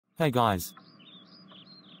Hey guys.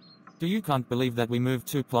 Do you can't believe that we moved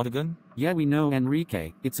to Plotagon? Yeah, we know,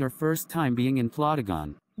 Enrique. It's our first time being in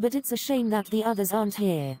Plotagon. But it's a shame that the others aren't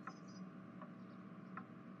here.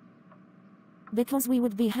 Because we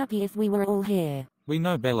would be happy if we were all here. We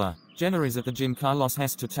know Bella. Jenna is at the gym, Carlos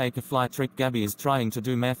has to take a flight trip, Gabby is trying to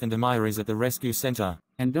do math, and Amaya is at the rescue center.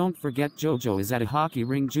 And don't forget Jojo is at a hockey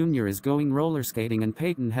ring, Junior is going roller skating, and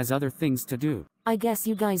Peyton has other things to do. I guess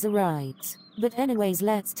you guys are right. But anyways,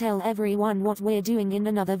 let's tell everyone what we're doing in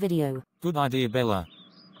another video. Good idea, Bella.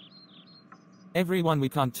 Everyone, we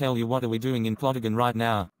can't tell you what are we doing in Plotagon right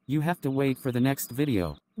now. You have to wait for the next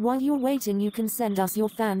video. While you're waiting, you can send us your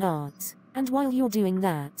fan art. And while you're doing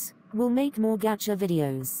that, we'll make more gacha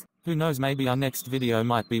videos. Who knows, maybe our next video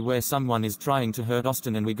might be where someone is trying to hurt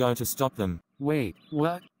Austin and we go to stop them. Wait,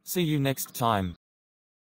 what? See you next time.